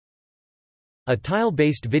A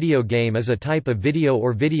tile-based video game is a type of video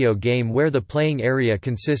or video game where the playing area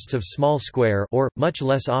consists of small square or, much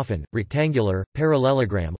less often, rectangular,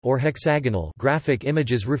 parallelogram, or hexagonal graphic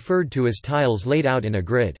images referred to as tiles laid out in a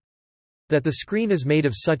grid. That the screen is made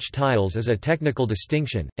of such tiles is a technical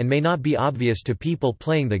distinction, and may not be obvious to people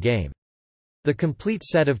playing the game. The complete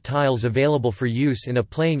set of tiles available for use in a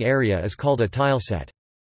playing area is called a tileset.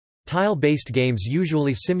 Tile-based games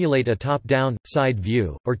usually simulate a top-down, side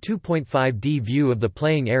view, or 2.5D view of the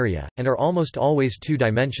playing area, and are almost always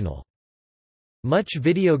two-dimensional. Much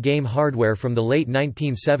video game hardware from the late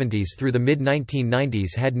 1970s through the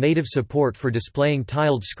mid-1990s had native support for displaying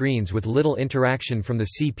tiled screens with little interaction from the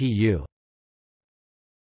CPU.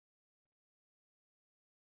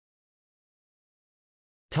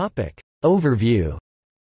 Overview.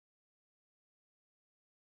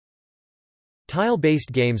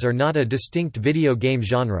 Tile-based games are not a distinct video game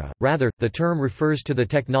genre, rather, the term refers to the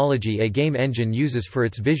technology a game engine uses for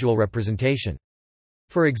its visual representation.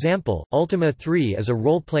 For example, Ultima 3 is a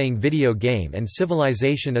role-playing video game and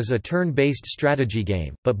Civilization is a turn-based strategy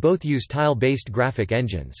game, but both use tile-based graphic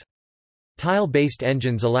engines. Tile-based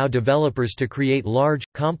engines allow developers to create large,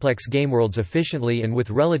 complex gameworlds efficiently and with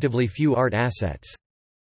relatively few art assets.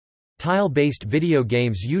 Tile-based video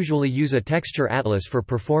games usually use a texture atlas for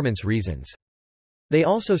performance reasons. They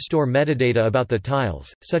also store metadata about the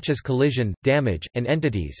tiles, such as collision, damage, and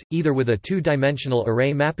entities, either with a two-dimensional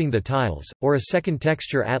array mapping the tiles, or a second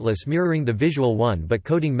texture atlas mirroring the visual one but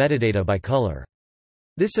coding metadata by color.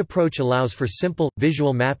 This approach allows for simple,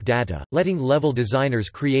 visual map data, letting level designers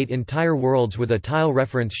create entire worlds with a tile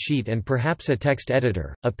reference sheet and perhaps a text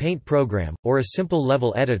editor, a paint program, or a simple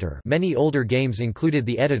level editor. Many older games included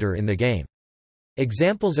the editor in the game.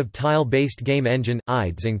 Examples of tile-based game engine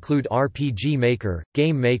IDEs include RPG Maker,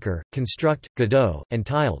 Game Maker, Construct, Godot, and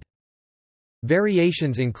Tiled.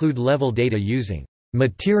 Variations include level data using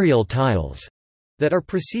material tiles that are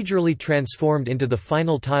procedurally transformed into the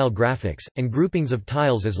final tile graphics, and groupings of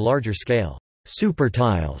tiles as larger-scale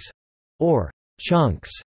supertiles or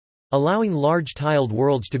chunks, allowing large tiled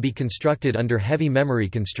worlds to be constructed under heavy memory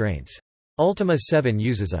constraints. Ultima 7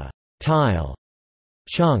 uses a tile,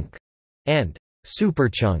 chunk, and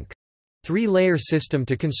superchunk three-layer system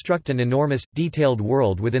to construct an enormous, detailed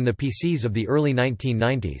world within the PCs of the early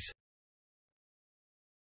 1990s.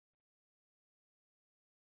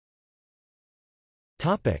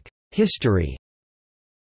 History.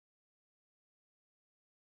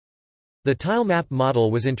 The tilemap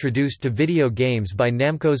model was introduced to video games by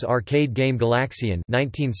Namco's arcade game Galaxian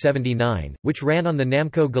 1979, which ran on the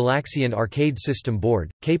Namco Galaxian arcade system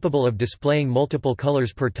board, capable of displaying multiple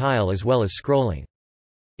colors per tile as well as scrolling.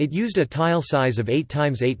 It used a tile size of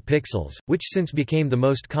 8x8 pixels, which since became the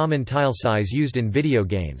most common tile size used in video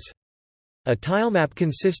games. A tilemap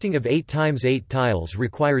consisting of 8x8 tiles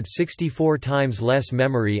required 64 times less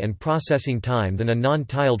memory and processing time than a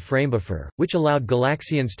non-tiled framebuffer, which allowed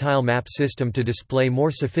Galaxian's tile map system to display more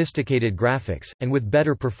sophisticated graphics, and with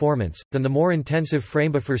better performance, than the more intensive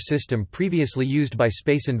framebuffer system previously used by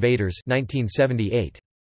Space Invaders 1978.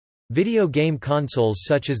 Video game consoles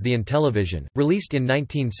such as the Intellivision, released in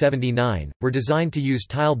 1979, were designed to use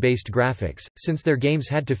tile-based graphics, since their games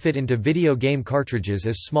had to fit into video game cartridges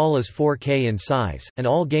as small as 4K in size, and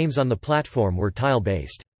all games on the platform were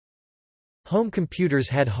tile-based. Home computers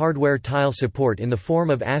had hardware tile support in the form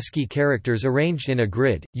of ASCII characters arranged in a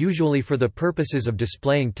grid, usually for the purposes of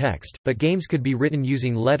displaying text, but games could be written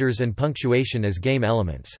using letters and punctuation as game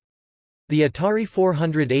elements. The Atari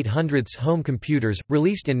 400-800's home computers,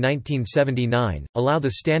 released in 1979, allow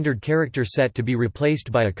the standard character set to be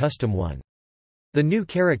replaced by a custom one. The new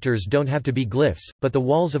characters don't have to be glyphs, but the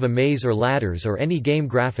walls of a maze or ladders or any game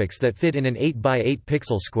graphics that fit in an 8x8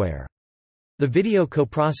 pixel square. The video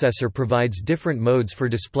coprocessor provides different modes for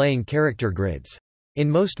displaying character grids. In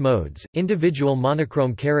most modes, individual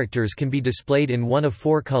monochrome characters can be displayed in one of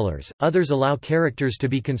four colors, others allow characters to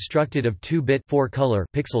be constructed of 2-bit 4-color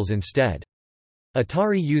pixels instead.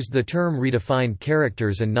 Atari used the term redefined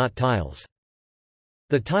characters and not tiles.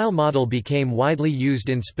 The tile model became widely used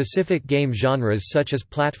in specific game genres such as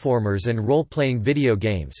platformers and role-playing video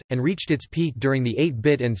games, and reached its peak during the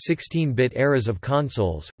 8-bit and 16-bit eras of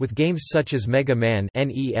consoles, with games such as Mega Man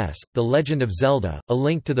 (NES), The Legend of Zelda: A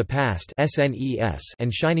Link to the Past (SNES),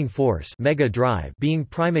 and Shining Force Mega Drive being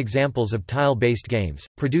prime examples of tile-based games,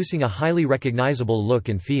 producing a highly recognizable look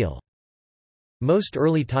and feel. Most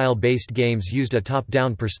early tile-based games used a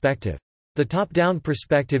top-down perspective. The top-down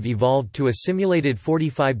perspective evolved to a simulated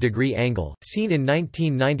 45-degree angle, seen in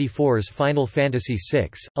 1994's Final Fantasy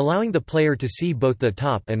VI, allowing the player to see both the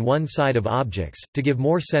top and one side of objects. To give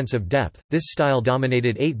more sense of depth, this style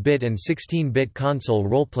dominated 8-bit and 16-bit console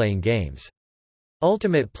role-playing games.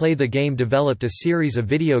 Ultimate Play the game developed a series of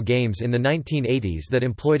video games in the 1980s that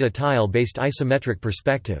employed a tile-based isometric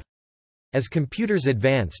perspective. As computers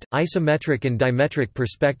advanced, isometric and dimetric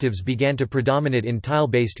perspectives began to predominate in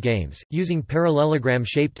tile-based games, using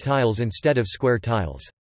parallelogram-shaped tiles instead of square tiles.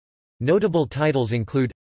 Notable titles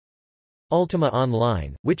include Ultima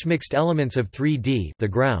Online, which mixed elements of 3D, the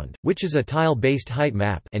ground, which is a tile-based height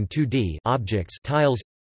map, and 2D objects, tiles.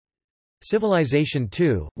 Civilization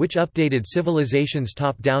II, which updated Civilization's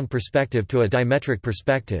top-down perspective to a dimetric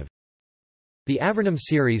perspective. The Avernum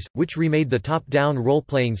series, which remade the top-down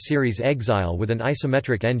role-playing series Exile with an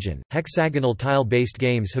isometric engine. Hexagonal tile-based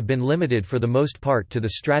games have been limited for the most part to the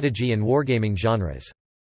strategy and wargaming genres.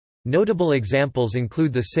 Notable examples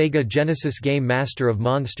include the Sega Genesis game Master of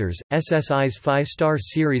Monsters, SSI's 5-star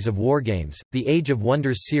series of wargames, the Age of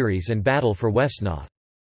Wonders series and Battle for Westnoth.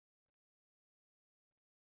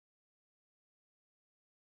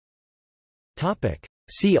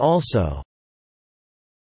 See also: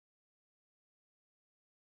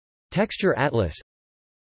 Texture atlas,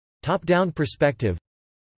 top-down perspective,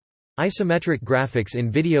 isometric graphics in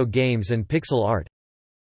video games and pixel art,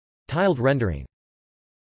 tiled rendering.